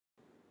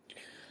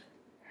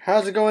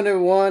How's it going,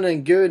 everyone,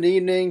 and good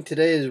evening.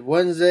 Today is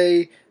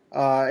Wednesday,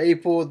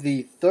 April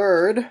the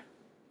 3rd.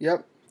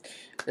 Yep.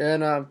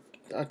 And I'm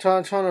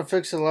trying to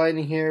fix the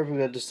lighting here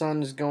because the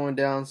sun is going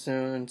down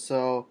soon.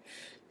 So,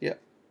 yeah.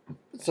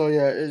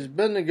 It's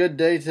been a good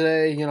day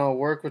today.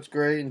 Work was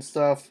great and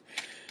stuff.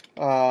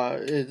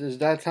 It is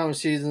that time of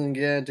season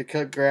again to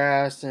cut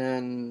grass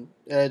and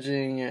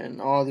edging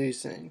and all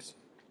these things.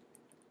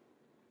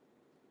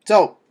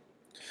 So,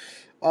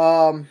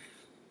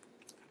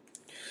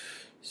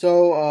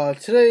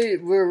 today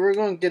we're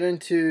going to get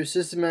into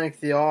Systematic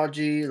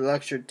Theology,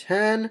 Lecture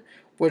 10,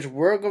 which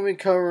we're going to be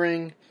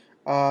covering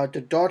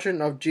the doctrine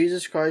of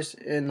Jesus Christ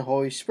and the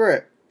Holy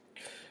Spirit.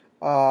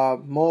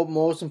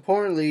 Most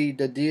importantly,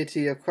 the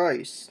deity of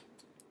Christ.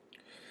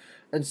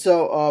 And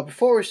so,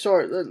 before we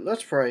start,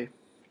 let's pray.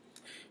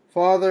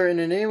 Father, in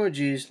the name of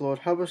Jesus, Lord,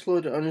 help us,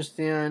 Lord, to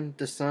understand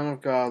the Son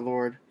of God,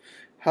 Lord.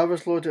 Help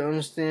us, Lord, to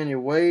understand your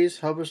ways.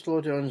 Help us,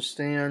 Lord, to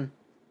understand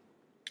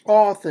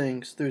all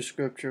things through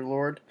Scripture,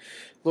 Lord.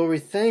 Lord, we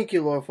thank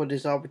you, Lord, for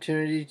this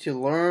opportunity to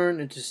learn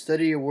and to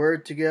study your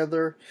word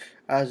together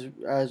as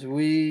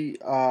we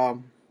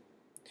come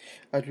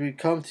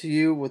to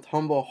you with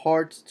humble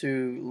hearts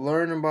to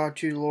learn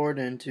about you, Lord,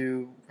 and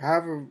to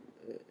have a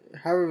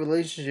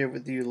relationship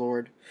with you,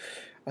 Lord.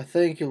 I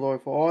thank you,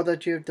 Lord, for all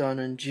that you have done.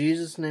 In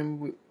Jesus' name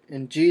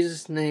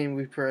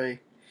we pray.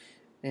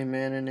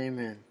 Amen and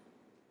amen.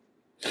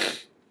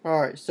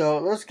 Alright, so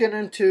let's get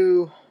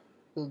into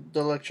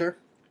the lecture.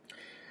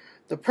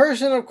 The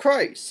person of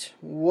Christ.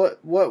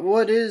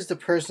 What is the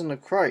person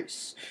of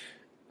Christ?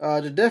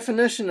 The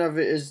definition of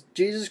it is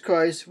Jesus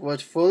Christ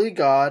was fully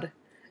God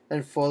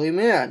and fully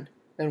man,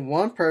 and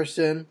one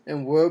person,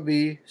 and will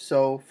be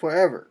so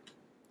forever.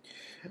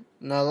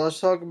 Now let's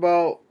talk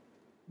about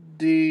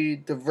the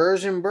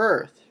virgin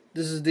birth.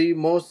 This is the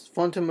most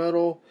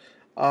fundamental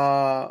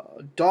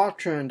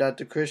doctrine that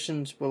the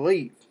Christians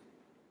believe.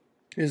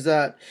 Is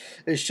that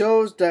it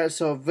shows that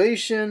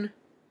salvation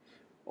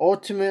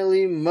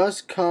ultimately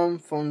must come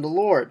from the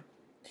Lord.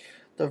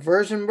 The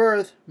virgin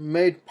birth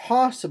made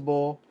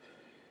possible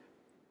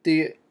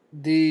the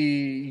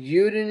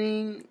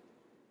unity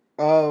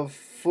of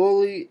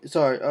full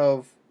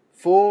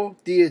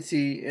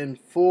deity and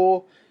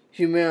full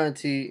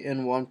humanity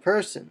in one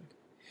person.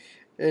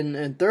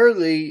 And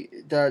thirdly,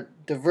 that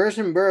the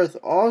virgin birth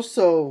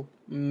also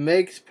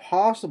makes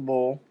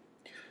possible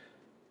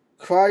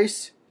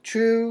Christ's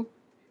true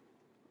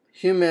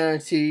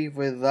humanity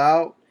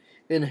without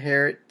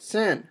inherit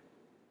sin.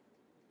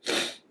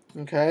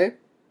 Okay.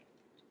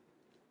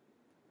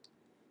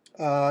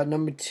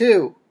 Number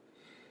 2.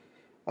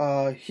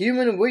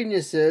 Human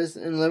weaknesses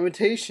and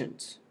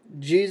limitations.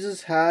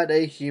 Jesus had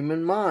a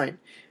human mind,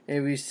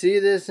 and we see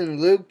this in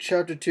Luke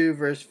chapter 2,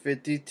 verse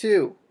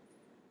 52.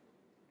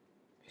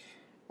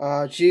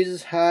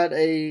 Jesus had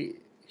a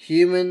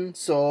human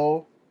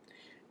soul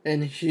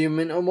and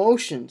human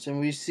emotions, and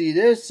we see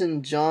this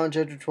in John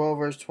chapter 12,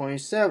 verse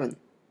 27.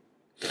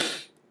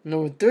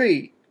 Number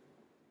 3,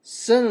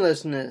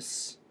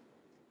 sinlessness.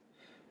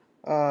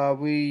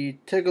 We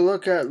take a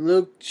look at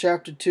Luke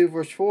chapter 2,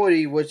 verse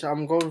 40, which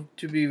I'm going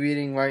to be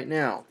reading right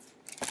now.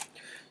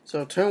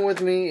 So turn with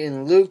me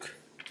in Luke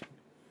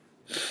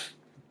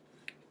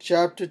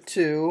chapter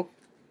 2.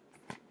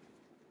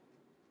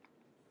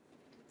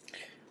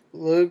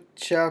 Luke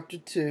chapter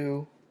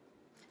 2,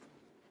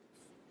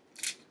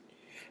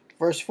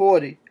 verse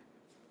 40.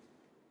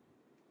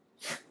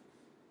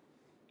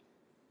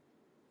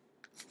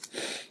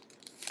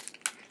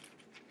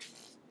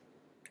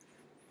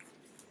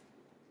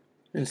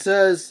 It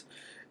says,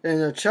 "And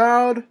the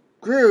child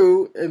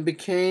grew and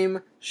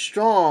became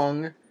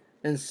strong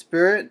in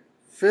spirit,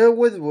 filled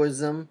with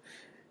wisdom,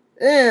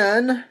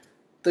 and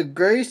the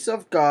grace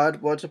of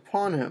God was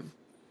upon him."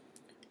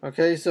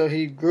 Okay, so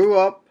he grew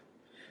up,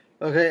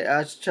 as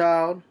a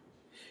child.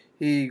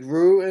 He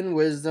grew in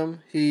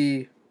wisdom.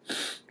 He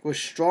was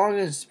strong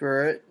in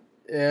spirit,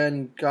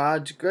 and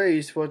God's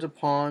grace was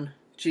upon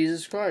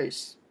Jesus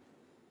Christ.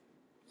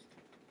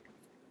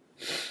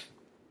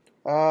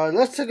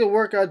 Let's take a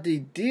look at the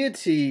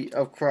deity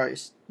of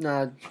Christ.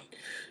 Now,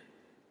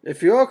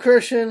 if you're a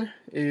Christian,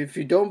 if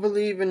you don't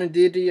believe in the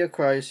deity of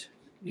Christ,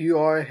 you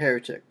are a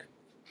heretic.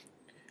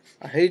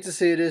 I hate to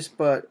say this,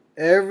 but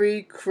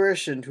every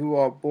Christian who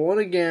are born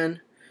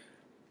again,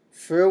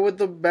 filled with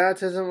the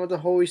baptism of the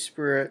Holy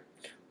Spirit,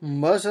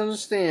 must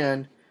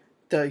understand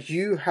that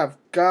you have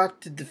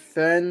got to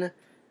defend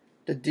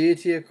the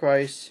deity of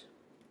Christ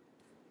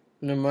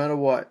no matter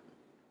what.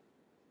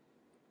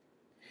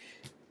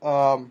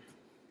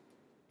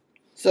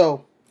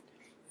 So,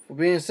 for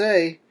being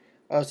said,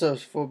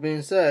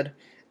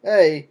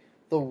 the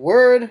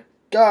word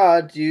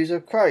God used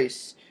of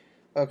Christ.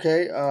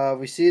 Okay,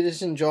 we see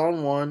this in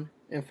John 1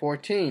 and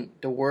 14.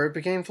 The word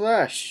became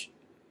flesh.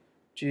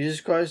 Jesus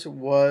Christ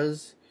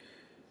was,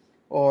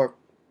 or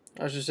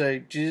I should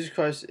say, Jesus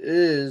Christ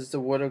is the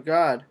word of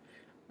God.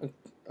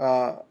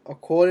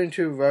 According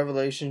to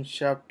Revelation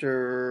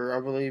chapter, I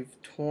believe,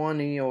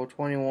 20 or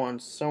 21,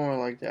 somewhere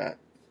like that.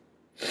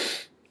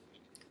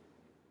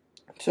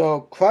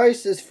 So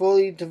Christ is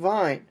fully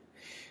divine.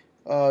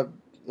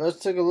 Let's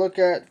take a look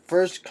at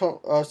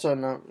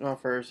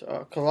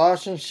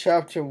Colossians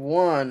chapter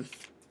 1,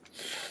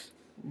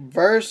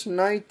 verse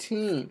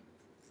 19.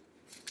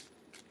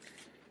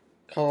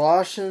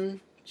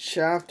 Colossians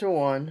chapter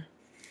 1,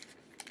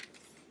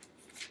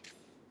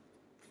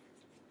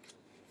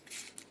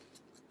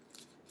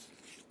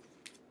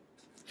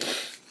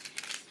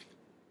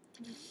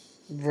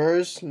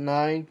 verse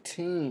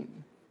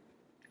 19.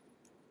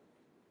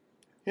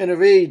 And it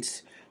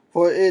reads,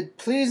 "For it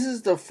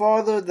pleases the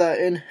Father that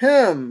in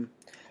him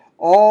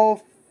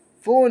all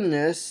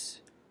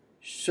fullness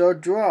shall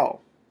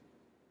dwell."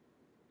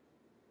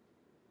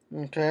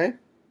 Okay?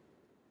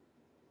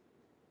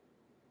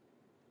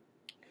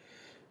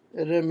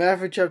 And in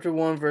Matthew chapter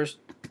 1, verse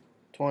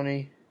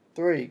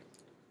 23.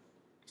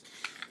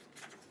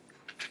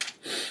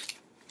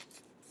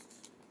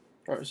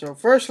 Alright, so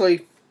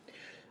firstly,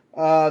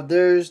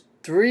 there's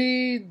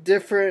three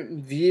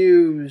different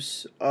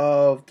views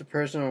of the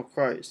person of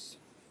Christ.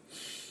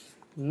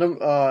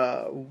 One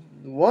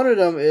of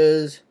them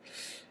is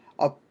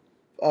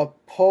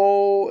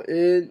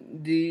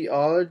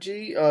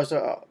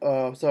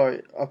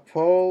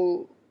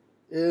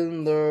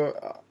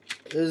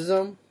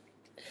Apollinarianism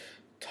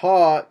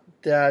taught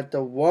that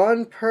the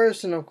one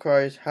person of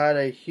Christ had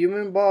a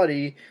human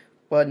body,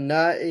 but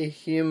not a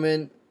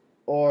human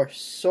or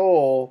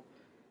soul,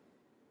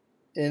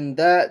 in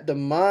that the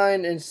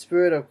mind and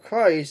spirit of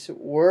Christ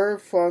were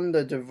from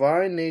the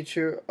divine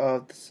nature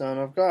of the Son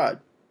of God.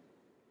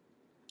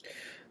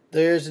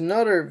 There's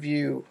another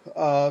view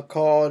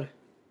called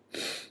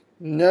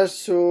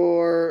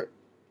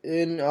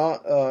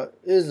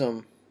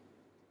Nestorianism.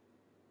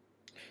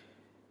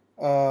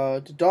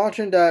 The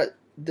doctrine that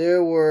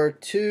there were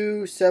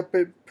two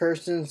separate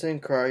persons in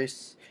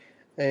Christ,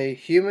 a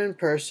human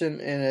person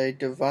and a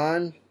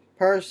divine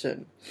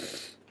person.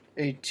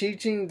 A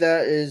teaching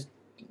that is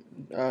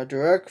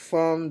direct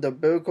from the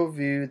biblical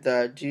view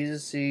that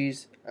Jesus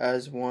sees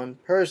as one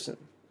person.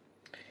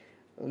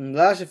 And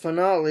lastly, but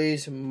not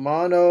least,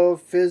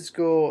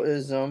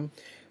 monophysicalism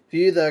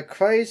view that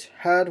Christ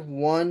had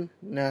one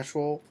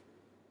natural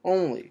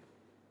only.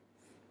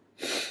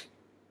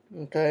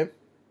 Okay.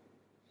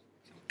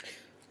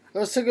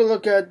 Let's take a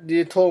look at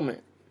the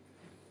atonement.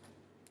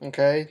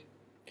 Okay.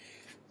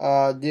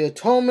 The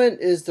atonement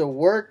is the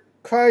work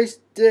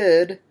Christ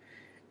did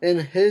in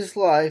his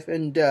life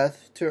and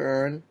death to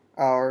earn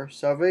our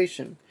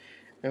salvation.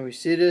 And we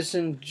see this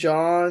in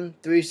John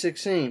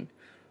 3:16.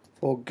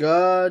 For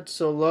God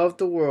so loved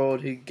the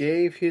world, he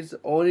gave his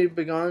only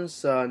begotten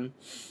Son.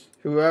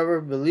 Whoever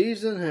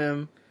believes in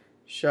him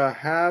shall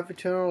have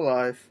eternal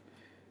life.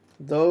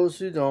 Those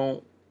who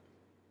don't,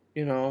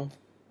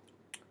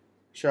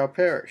 shall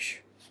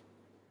perish.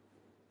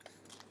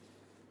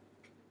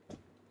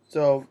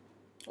 So,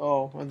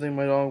 I think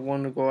my dog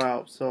wanted to go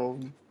out, so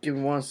give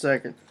me 1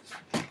 second.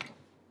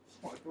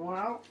 Going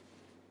out?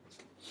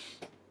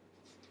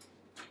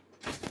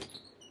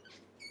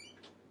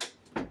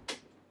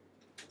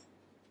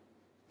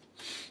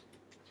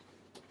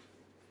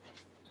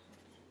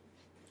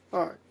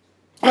 Alright.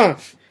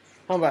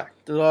 I'm back.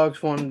 The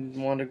dogs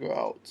want to go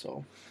out,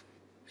 so.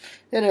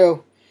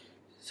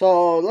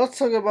 So let's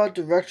talk about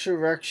the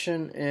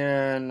resurrection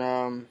and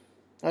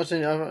let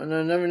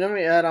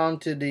me add on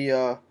to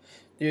the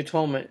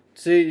atonement.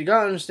 See, you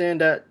gotta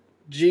understand that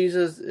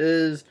Jesus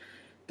is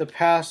the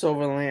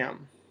Passover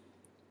lamb,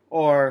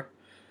 or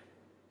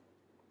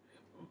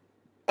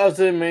as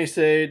they may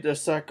say, the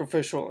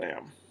sacrificial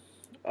lamb.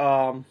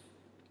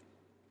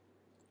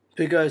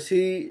 Because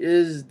he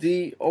is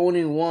the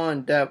only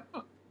one that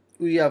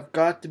we have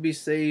got to be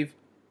saved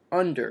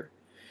under.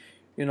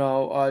 In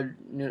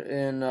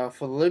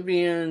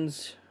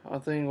Philippians, I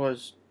think it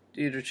was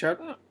either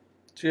chapter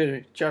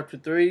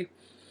 3,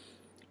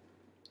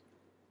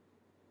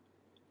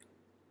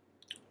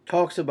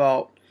 talks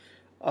about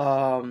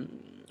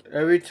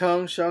every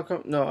tongue shall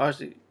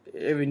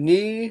every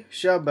knee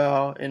shall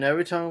bow and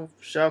every tongue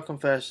shall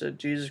confess that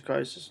Jesus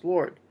Christ is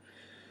Lord.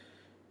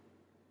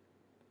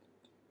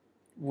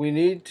 We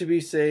need to be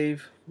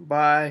saved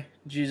by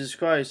Jesus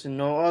Christ and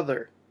no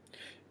other.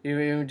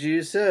 Even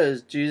Jesus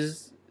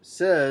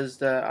says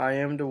that I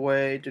am the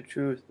way, the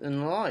truth,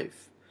 and the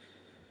life.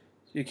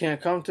 You can't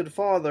come to the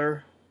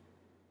Father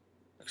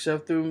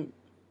except through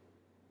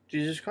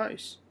Jesus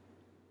Christ.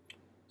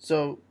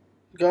 So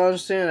you gotta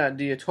understand that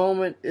the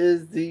atonement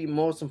is the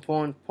most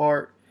important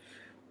part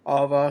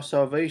of our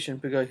salvation,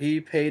 because he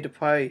paid the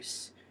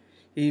price.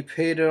 He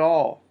paid it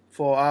all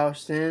for our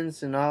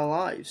sins and our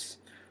lives,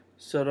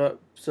 so that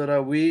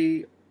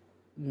we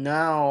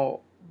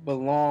now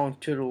belong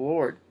to the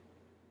Lord.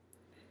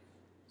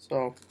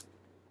 So,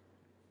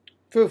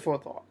 food for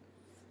thought.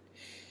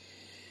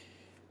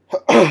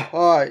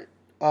 Alright,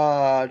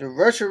 the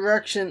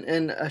resurrection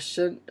and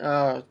ascension.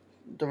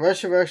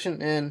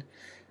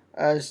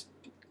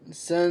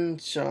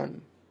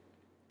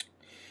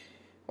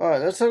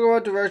 Alright, let's talk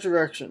about the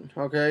resurrection.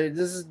 Okay,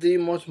 this is the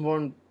most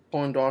important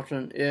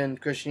doctrine in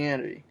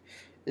Christianity.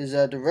 Is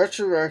that the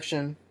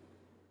resurrection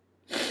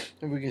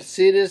And we can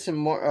see this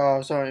in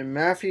in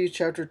Matthew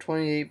chapter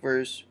 28,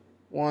 verse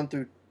 1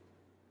 through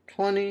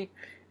 20,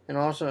 and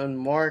also in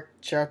Mark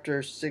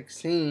chapter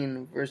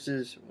 16,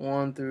 verses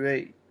 1 through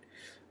 8.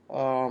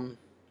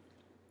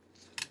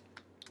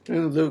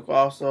 In Luke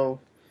also.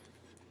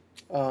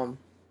 Actually,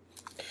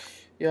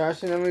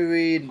 let me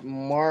read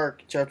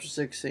Mark chapter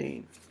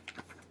 16.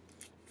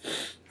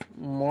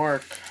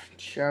 Mark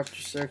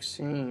chapter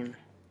 16.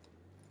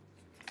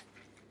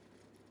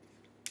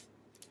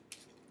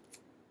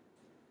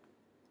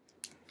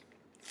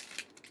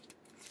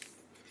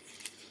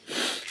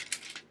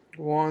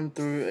 1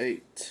 through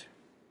 8.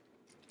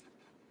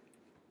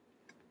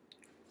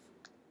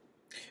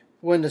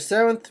 When the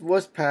seventh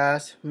was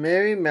past,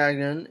 Mary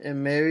Magdalene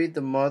and Mary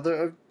the mother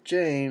of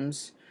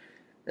James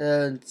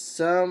and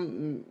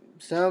Salome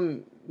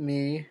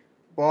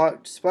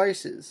bought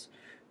spices,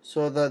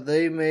 so that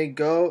they may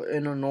go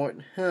and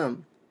anoint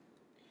him.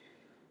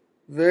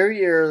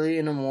 Very early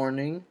in the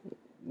morning,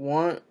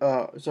 on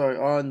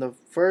the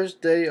first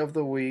day of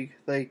the week,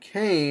 they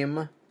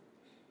came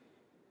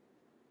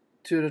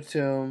to the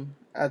tomb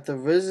at the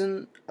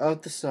rising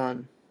of the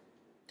sun.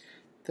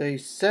 They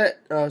said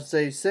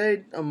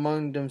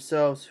among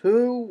themselves,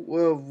 "Who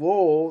will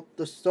roll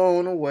the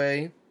stone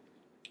away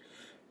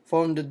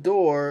from the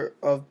door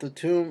of the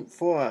tomb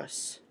for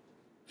us?"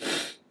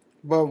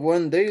 But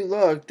when they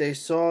looked, they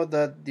saw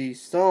that the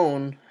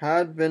stone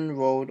had been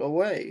rolled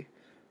away,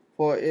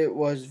 for it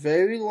was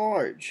very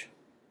large.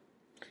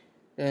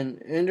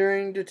 And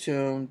entering the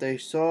tomb, they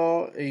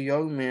saw a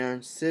young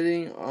man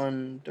sitting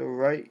on the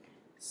right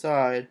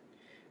side,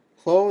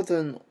 clothed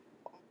in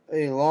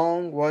a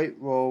long white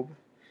robe,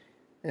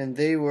 and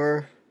they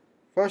were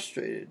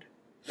frustrated.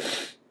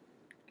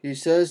 He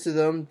says to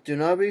them, "Do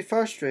not be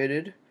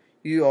frustrated.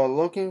 You are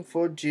looking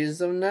for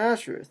Jesus of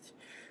Nazareth,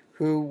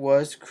 who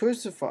was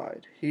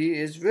crucified. He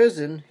is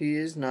risen. He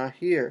is not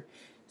here.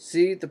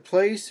 See the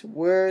place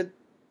where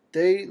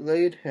they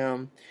laid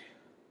him.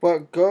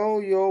 But go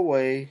your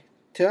way.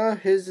 Tell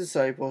his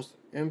disciples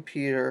and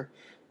Peter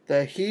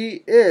that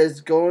he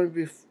is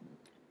going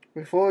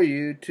before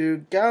you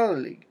to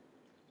Galilee.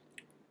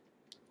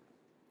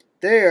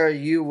 There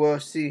you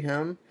will see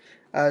him,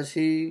 as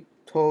he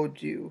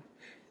told you."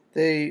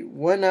 They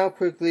went out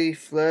quickly,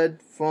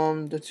 fled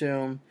from the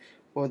tomb,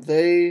 for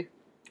they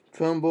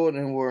trembled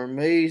and were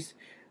amazed,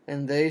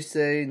 and they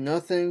say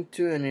nothing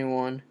to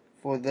anyone,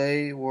 for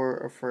they were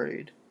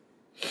afraid.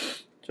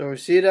 So we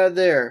see that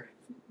there,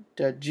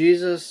 that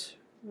Jesus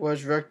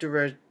was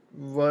resurrected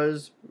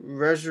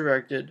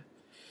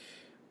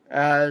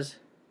as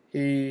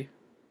he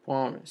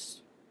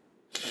promised.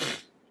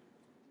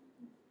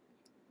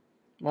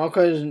 My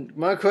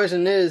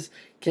question is,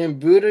 can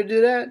Buddha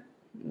do that?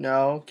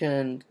 No.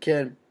 Can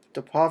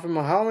the Prophet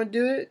Muhammad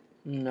do it?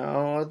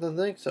 No, I don't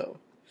think so.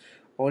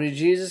 Only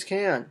Jesus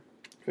can,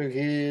 because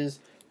he is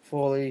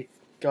fully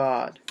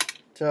God.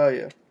 Tell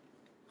you.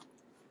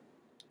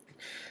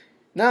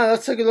 Now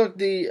let's take a look at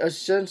the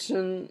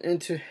ascension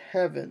into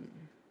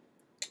heaven.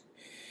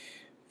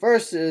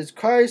 First is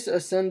Christ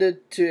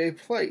ascended to a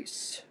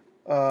place.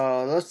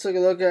 Let's take a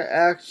look at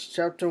Acts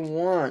chapter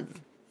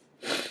 1.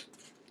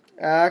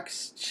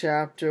 Acts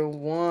chapter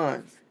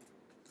 1.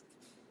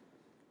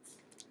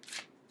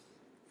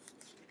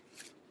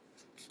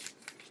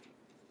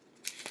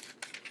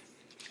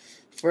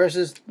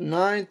 Verses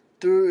 9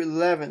 through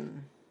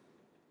 11.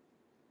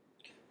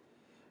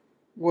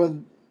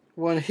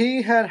 When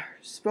he had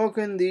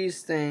spoken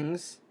these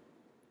things,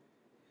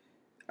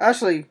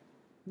 actually,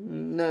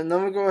 let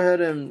me go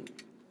ahead and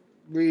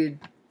read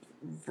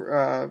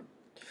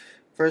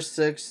verse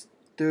 6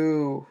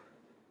 through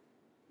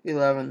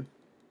 11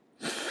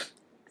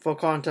 for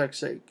context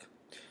sake.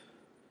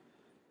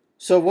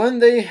 So when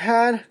they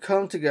had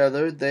come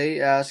together, they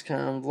asked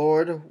him,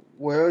 "Lord,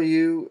 will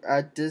you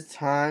at this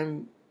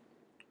time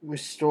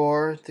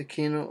restore the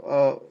kingdom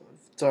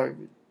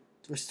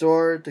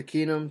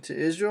to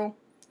Israel?"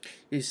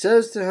 He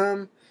says to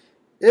him,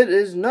 "It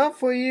is not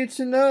for you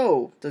to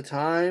know the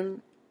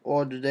time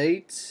or the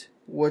dates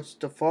which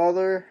the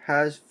Father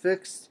has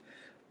fixed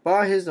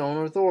by his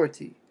own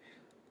authority.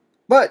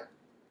 But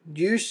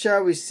you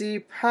shall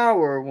receive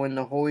power when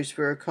the Holy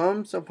Spirit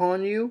comes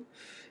upon you,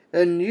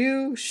 and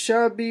you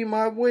shall be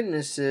my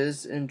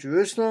witnesses in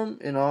Jerusalem,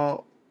 in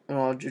all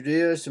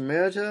Judea,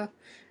 Samaria,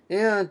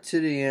 and to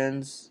the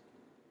ends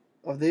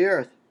of the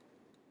earth."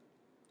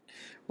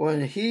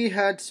 When he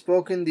had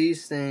spoken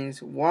these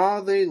things,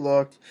 while they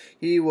looked,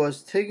 he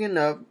was taken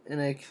up, and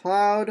a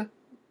cloud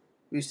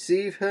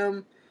received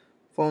him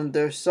from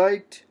their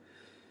sight.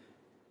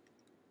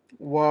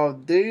 While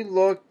they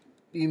looked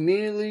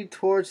immediately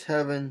towards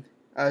heaven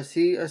as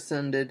he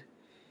ascended,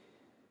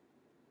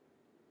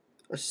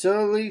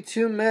 suddenly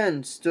 2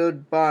 men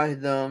stood by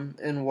them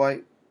in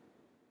white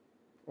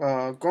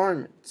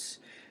garments.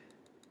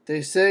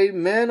 They say,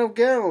 "Men of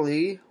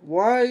Galilee,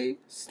 why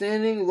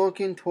standing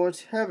looking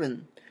towards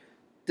heaven?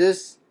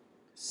 This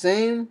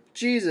same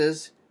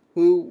Jesus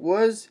who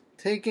was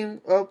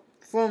taken up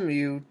from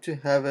you to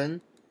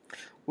heaven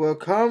will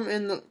come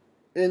in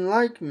in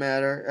like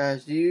manner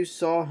as you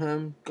saw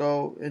him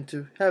go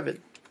into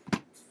heaven.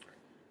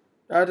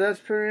 That's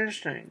pretty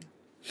interesting.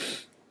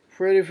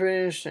 Pretty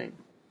interesting.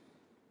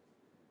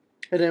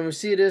 And then we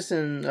see this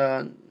in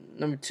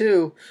number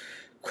 2.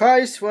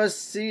 Christ was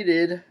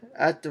seated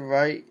at the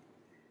right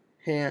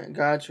hand,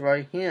 God's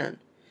right hand.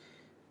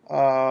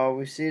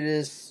 We see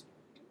this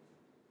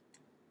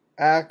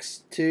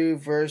Acts 2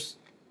 verse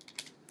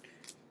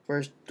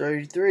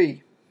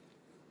 33.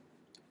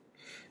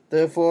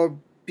 Therefore,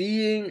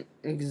 being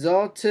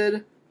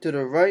exalted to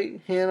the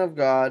right hand of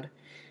God,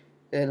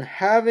 and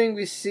having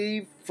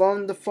received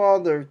from the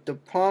Father the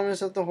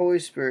promise of the Holy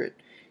Spirit,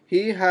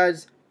 he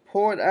has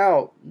poured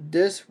out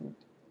this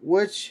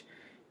which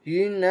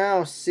you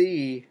now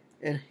see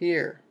and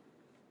hear.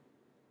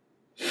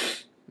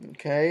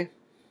 Okay.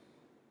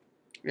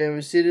 And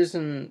we see this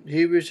in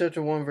Hebrews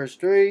chapter 1 verse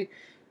 3,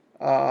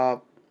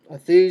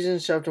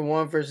 Ephesians chapter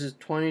 1 verses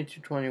 20 to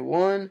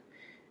 21,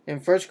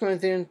 and 1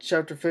 Corinthians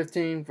chapter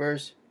 15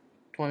 verse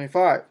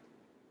 25.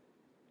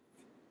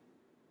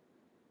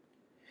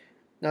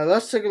 Now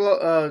let's take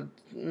a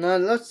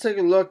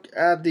look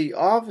at the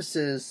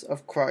offices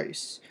of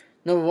Christ.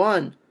 Number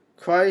 1,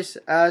 Christ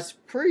as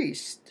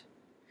priest.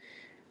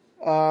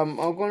 I'm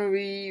going to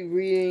be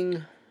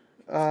reading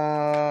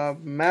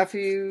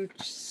Matthew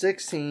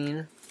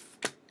 16,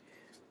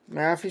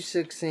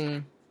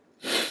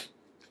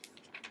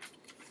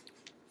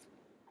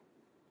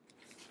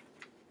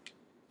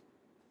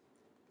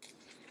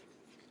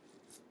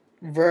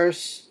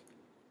 verse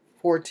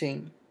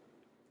 14.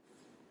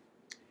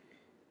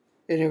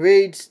 And it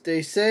reads,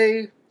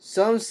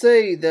 Some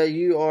say that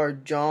you are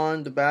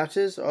John the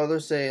Baptist,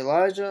 others say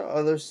Elijah,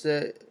 others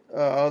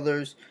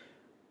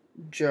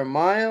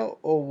Jeremiah,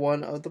 or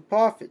one of the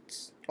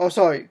prophets.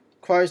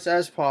 Christ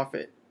as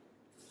prophet.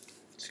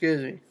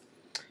 Excuse me.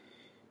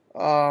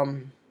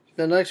 The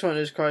next one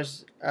is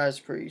Christ as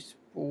priest.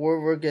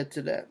 We'll get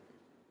to that.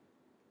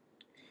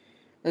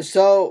 And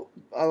so,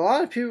 a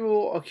lot of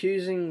people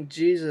accusing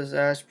Jesus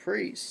as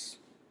priest.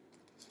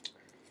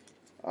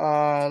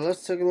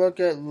 Let's take a look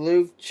at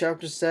Luke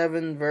chapter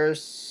 7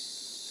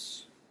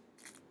 verse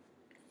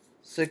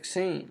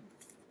 16.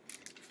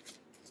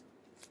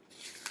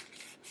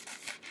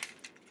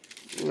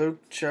 Luke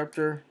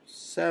chapter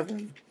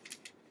 7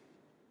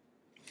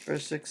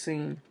 verse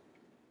 16.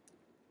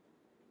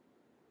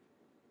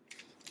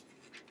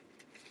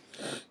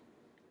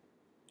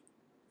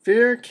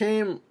 Fear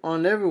came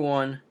on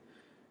everyone,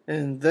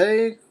 and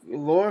they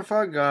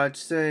glorified God,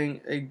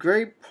 saying, A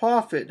great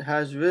prophet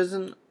has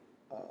risen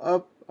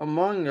up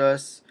among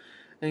us,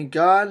 and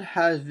God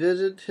has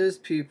visited his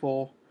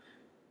people.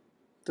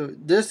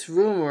 This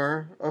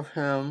rumor of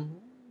him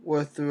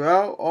was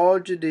throughout all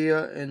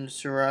Judea and the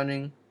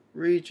surrounding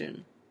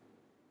region.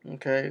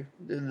 Okay,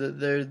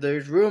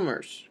 there's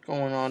rumors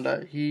going on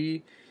that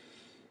he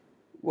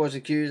was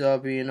accused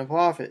of being a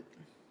prophet.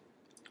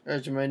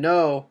 As you may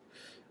know,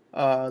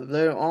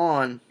 later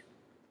on,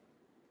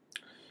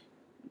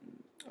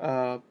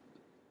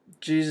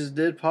 Jesus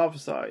did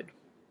prophesy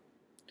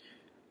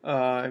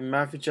in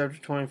Matthew chapter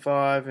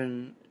 25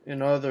 and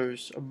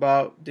others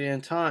about the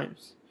end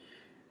times.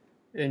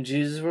 And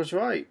Jesus was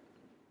right.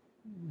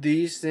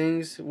 These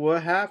things will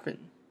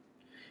happen.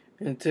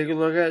 And take a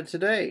look at it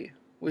today.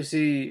 We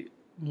see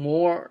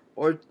more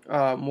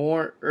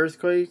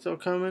earthquakes are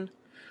coming.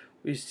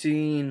 We've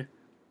seen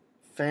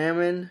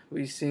famine.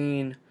 We've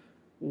seen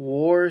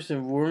wars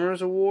and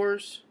rumors of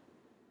wars.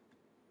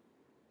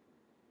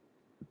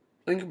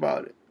 Think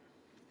about it.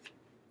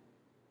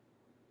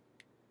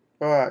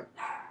 Alright.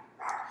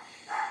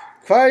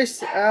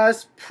 Christ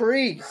as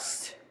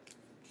priest.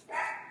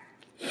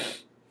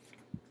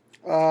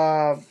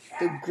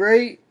 The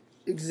great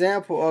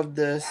example of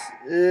this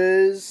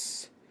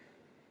is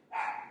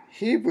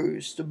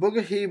Hebrews. The book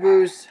of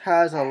Hebrews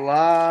has a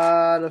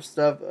lot of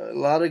stuff, a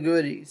lot of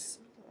goodies.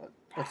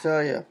 I'll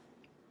tell you.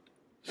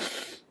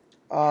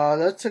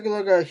 Let's take a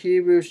look at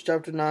Hebrews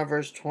chapter 9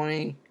 verse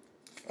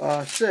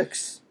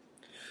 26.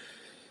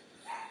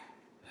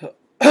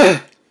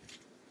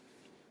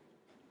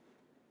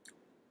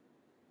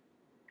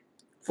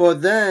 For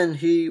then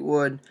he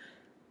would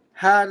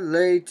have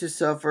laid to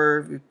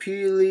suffer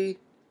repeatedly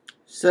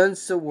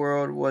since the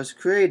world was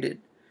created.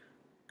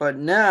 But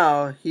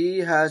now he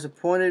has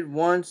appointed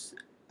once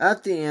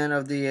at the end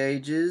of the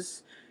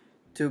ages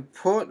to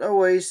put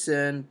away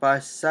sin by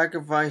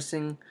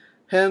sacrificing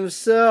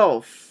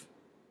himself.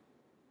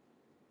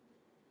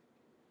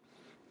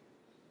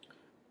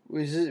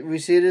 We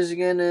see this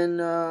again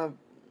in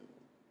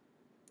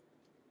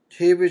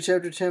Hebrews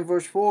chapter 10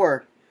 verse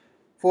 4.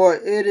 For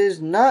it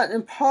is not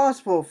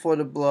impossible for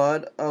the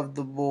blood of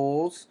the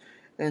bulls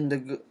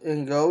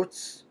and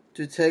goats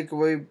to take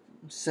away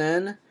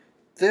sin.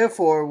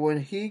 Therefore,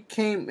 when he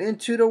came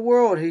into the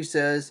world, he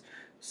says,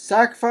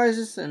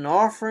 Sacrifices and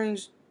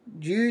offerings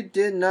you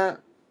did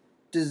not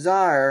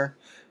desire,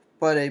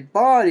 but a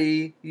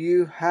body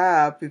you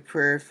have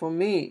prepared for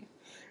me.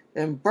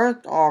 And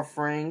burnt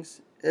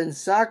offerings and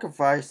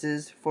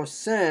sacrifices for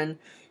sin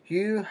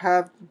you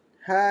have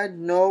had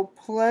no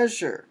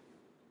pleasure.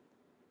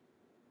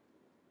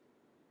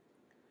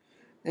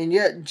 And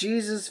yet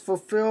Jesus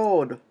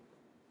fulfilled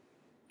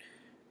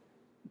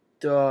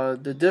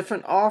the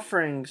different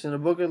offerings in the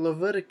book of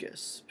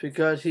Leviticus,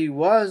 because he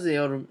was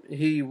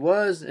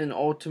an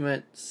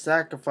ultimate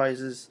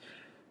sacrifices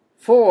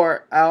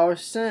for our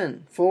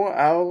sin, for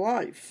our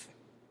life.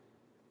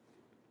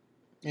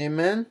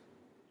 Amen.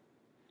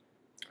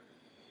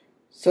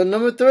 So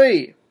number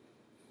 3,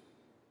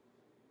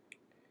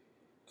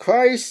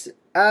 Christ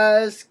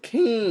as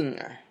King.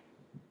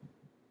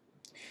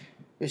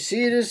 We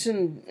see this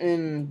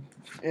in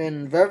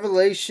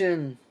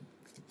Revelation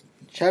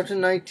chapter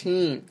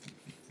 19.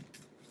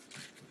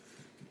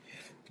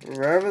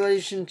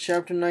 Revelation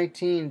chapter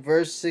 19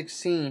 verse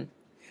 16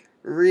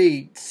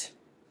 reads,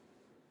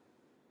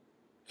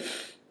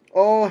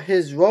 "Oh,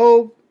 his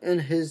robe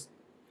and his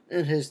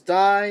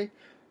thigh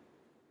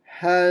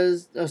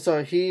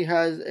he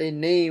has a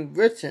name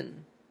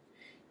written,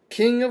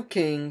 King of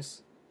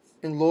Kings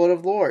and Lord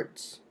of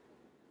Lords."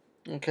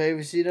 Okay,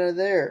 we see that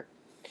there.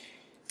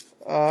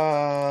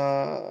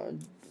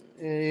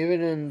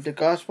 Even in the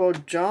Gospel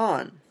of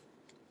John,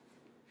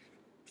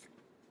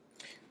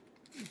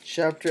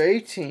 chapter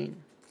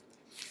 18,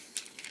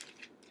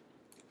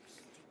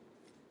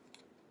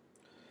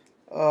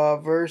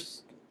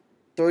 verse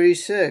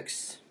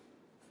 36.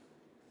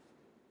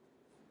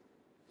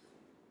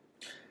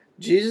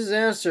 Jesus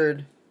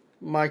answered,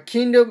 "My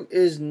kingdom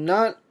is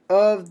not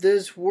of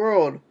this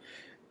world.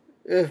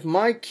 If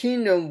my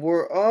kingdom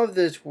were of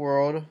this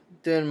world,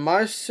 then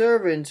my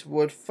servants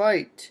would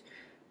fight,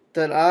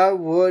 that I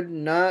would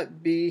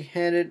not be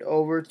handed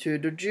over to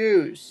the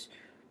Jews.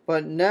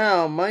 But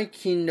now my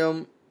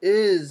kingdom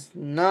is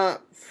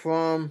not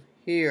from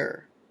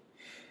here."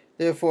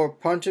 Therefore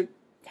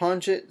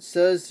Pilate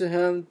says to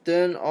him,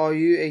 "Then are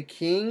you a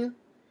king?"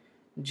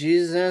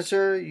 Jesus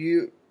answered,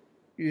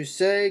 You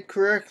say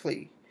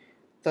correctly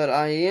that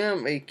I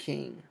am a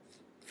king.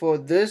 For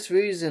this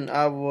reason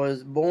I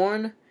was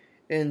born,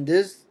 and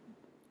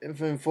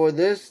for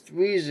this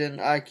reason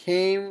I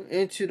came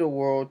into the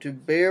world, to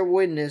bear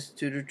witness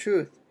to the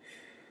truth.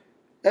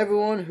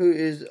 Everyone who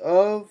is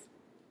of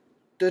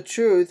the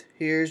truth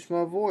hears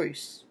my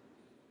voice.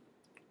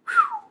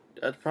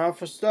 That's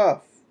powerful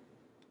stuff.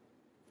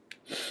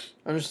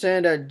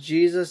 Understand that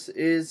Jesus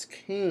is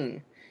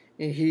King,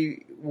 and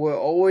He will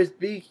always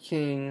be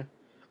King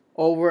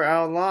over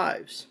our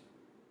lives.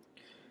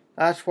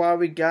 That's why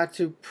we got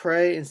to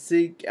pray and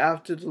seek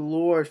after the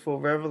Lord for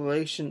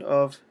revelation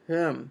of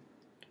Him.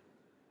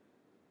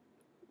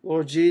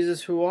 Lord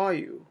Jesus, who are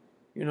you?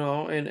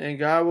 And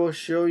God will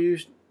show you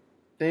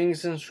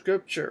things in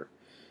Scripture,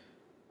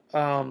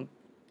 in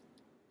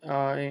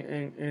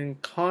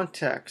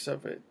context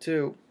of it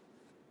too.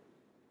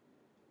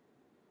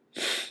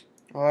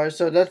 Alright,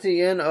 so that's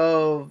the end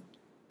of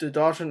the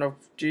doctrine of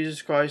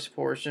Jesus Christ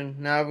portion.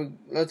 Now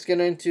let's get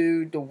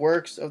into the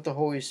works of the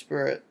Holy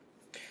Spirit.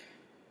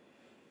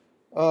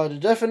 The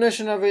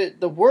definition of it: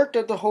 the work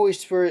of the Holy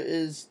Spirit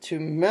is to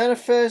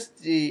manifest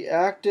the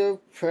active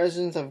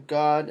presence of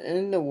God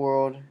in the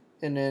world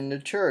and in the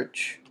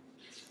church.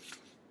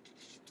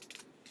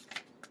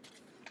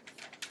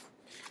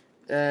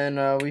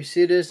 And we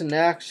see this in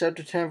Acts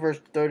chapter 10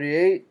 verse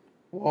 38,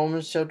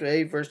 Romans chapter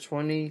 8 verse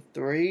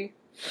 23,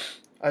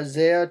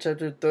 Isaiah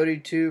chapter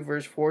 32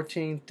 verse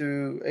 14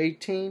 through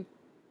 18.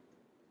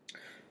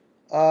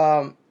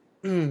 So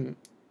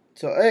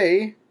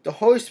A, the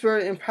Holy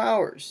Spirit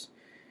empowers.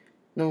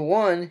 Number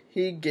 1,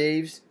 He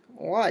gives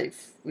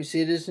life. We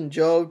see this in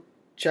Job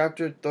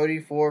chapter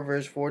 34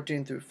 verse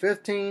 14 through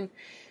 15.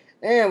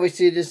 And we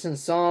see this in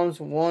Psalms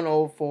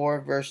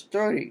 104 verse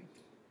 30.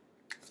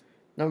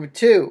 Number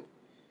 2,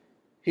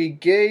 He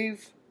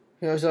gives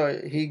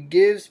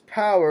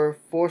power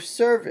for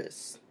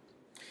service.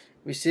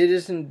 We see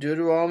this in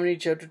Deuteronomy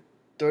chapter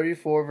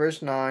 34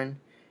 verse 9,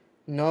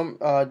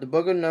 the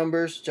book of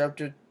Numbers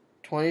chapter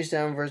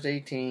 27 verse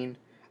 18,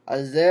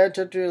 Isaiah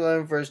chapter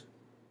 11 verse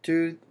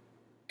 2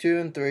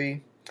 and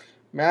 3,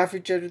 Matthew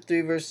chapter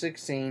 3 verse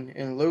 16,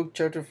 and Luke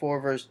chapter 4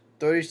 verse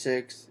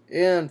 36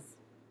 and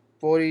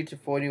 40 to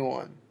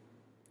 41.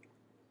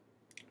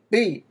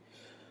 B,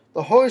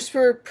 the Holy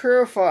Spirit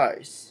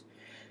purifies.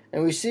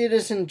 And we see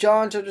this in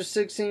John chapter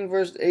 16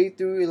 verse 8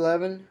 through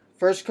 11,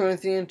 1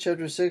 Corinthians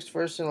chapter 6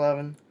 verse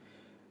 11,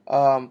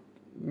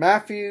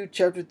 Matthew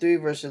chapter 3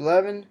 verse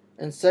 11,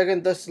 and 2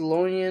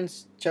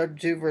 Thessalonians chapter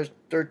 2 verse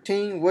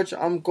 13, which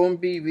I'm going to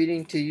be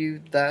reading to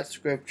you that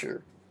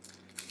scripture.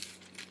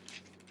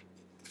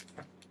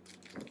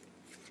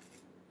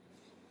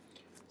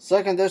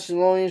 Second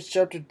Thessalonians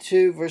chapter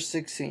 2 verse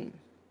 16.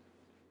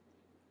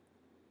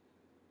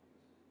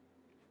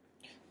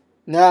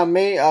 Now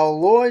may our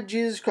Lord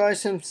Jesus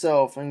Christ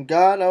Himself and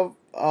God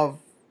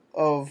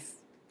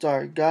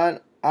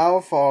God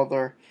our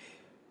Father,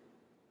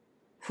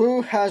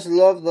 who has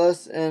loved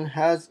us and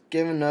has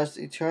given us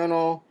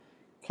eternal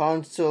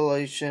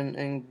consolation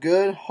and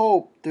good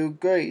hope through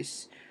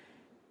grace,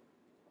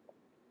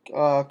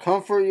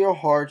 comfort your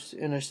hearts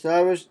and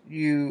establish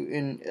you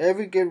in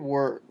every good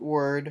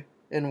word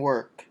and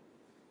work.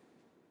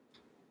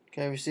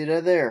 Okay, we see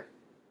that there.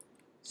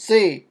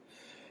 C,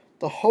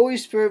 The Holy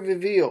Spirit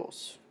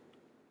reveals.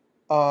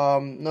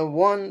 Number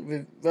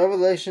one,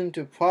 revelation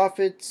to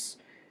prophets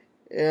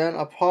and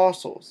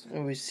apostles,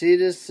 and we see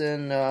this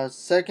in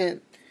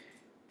 2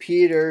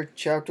 Peter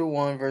chapter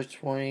 1 verse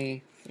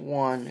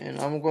 21, and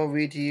I'm going to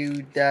read to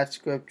you that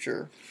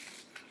scripture.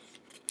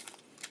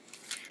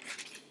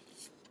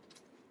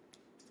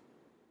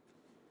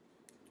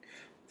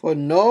 For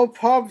no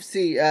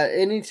prophecy at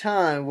any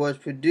time was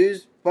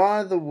produced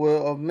by the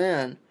will of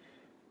man,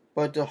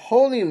 but the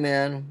holy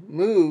man,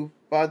 moved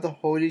by the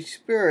Holy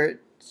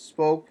Spirit,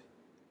 spoke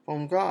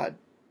from God.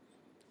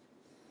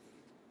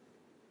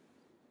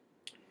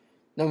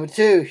 Number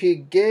two, he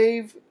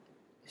gives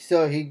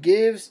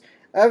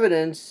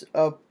evidence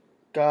of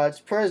God's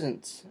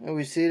presence. And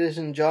we see this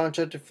in John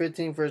chapter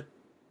 15 verse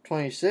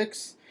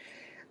 26,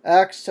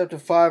 Acts chapter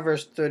 5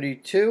 verse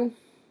 32,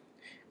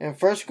 and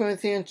 1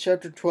 Corinthians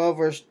chapter 12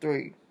 verse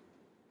 3.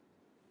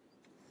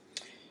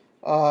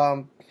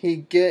 He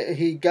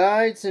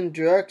guides and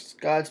directs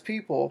God's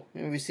people,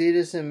 and we see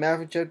this in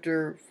Matthew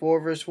chapter 4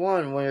 verse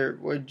 1,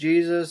 where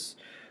Jesus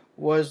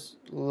was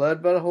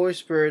led by the Holy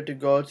Spirit to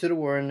go to the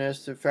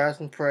wilderness to fast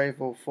and pray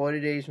for 40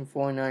 days and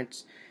 40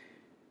 nights,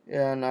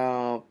 and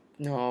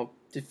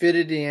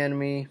defeated the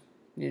enemy.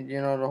 You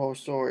know the whole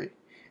story.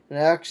 In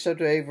Acts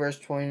chapter 8 verse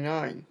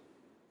 29.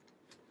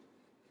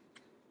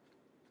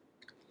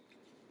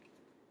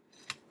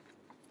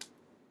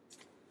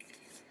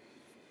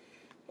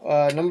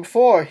 Number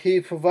four, he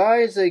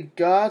provides a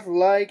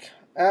God-like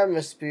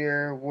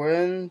atmosphere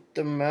when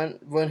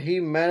he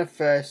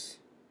manifests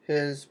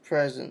his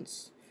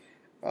presence.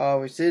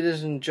 We see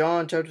this in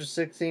John chapter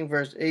 16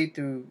 verse 8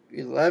 through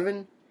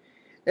 11,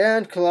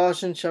 and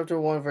Colossians chapter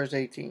 1 verse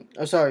 18.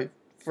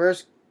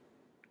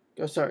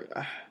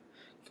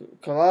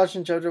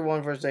 Colossians chapter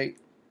 1 verse 8.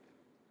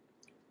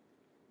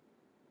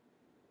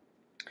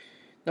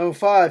 Number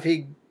five,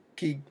 he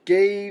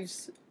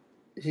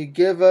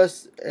gave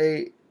us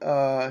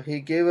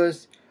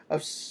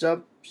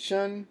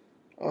assumption,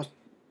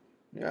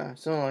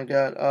 something like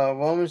that.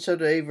 Romans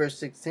chapter 8 verse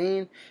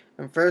 16,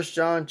 and 1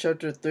 John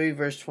chapter 3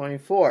 verse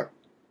 24.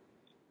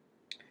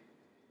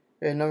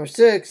 And number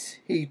six,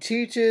 he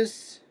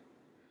teaches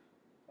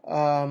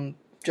John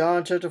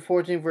chapter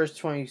 14 verse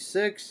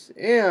 26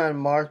 and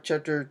Mark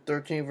chapter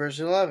 13 verse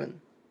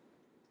 11.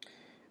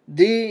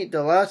 The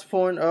last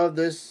point of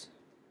this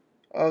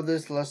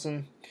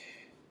lesson,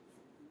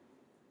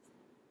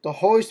 the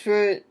Holy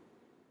Spirit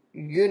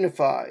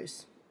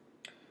unifies.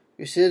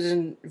 We see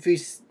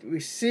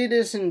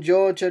this in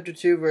Joel chapter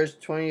 2 verse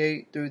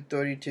 28 through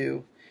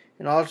 32,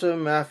 and also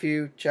in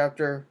Matthew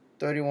chapter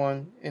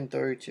 31 and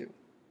 32.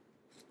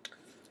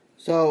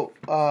 So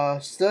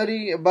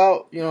study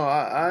about,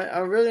 I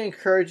really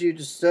encourage you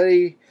to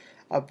study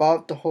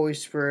about the Holy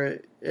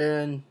Spirit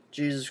and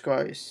Jesus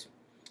Christ.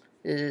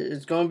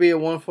 It's going to be a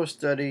wonderful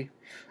study.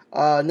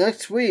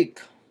 Next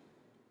week,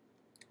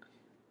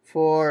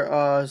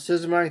 for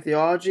Systematic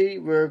Theology,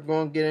 we're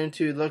going to get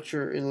into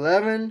lecture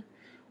 11,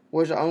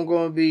 which I'm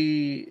going to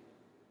be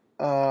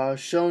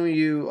showing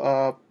you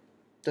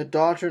the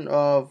doctrine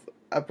of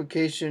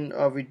application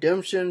of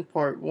redemption,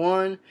 part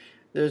 1.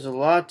 There's a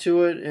lot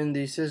to it in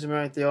the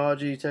Systematic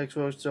Theology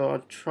textbook, so I'll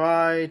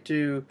try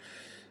to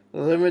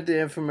limit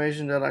the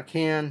information that I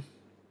can.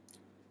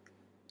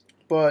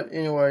 But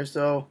anyway,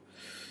 so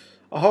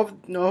I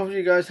hope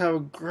you guys have a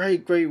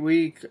great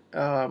week.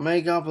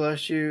 May God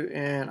bless you,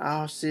 and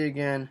I'll see you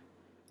again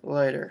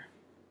later.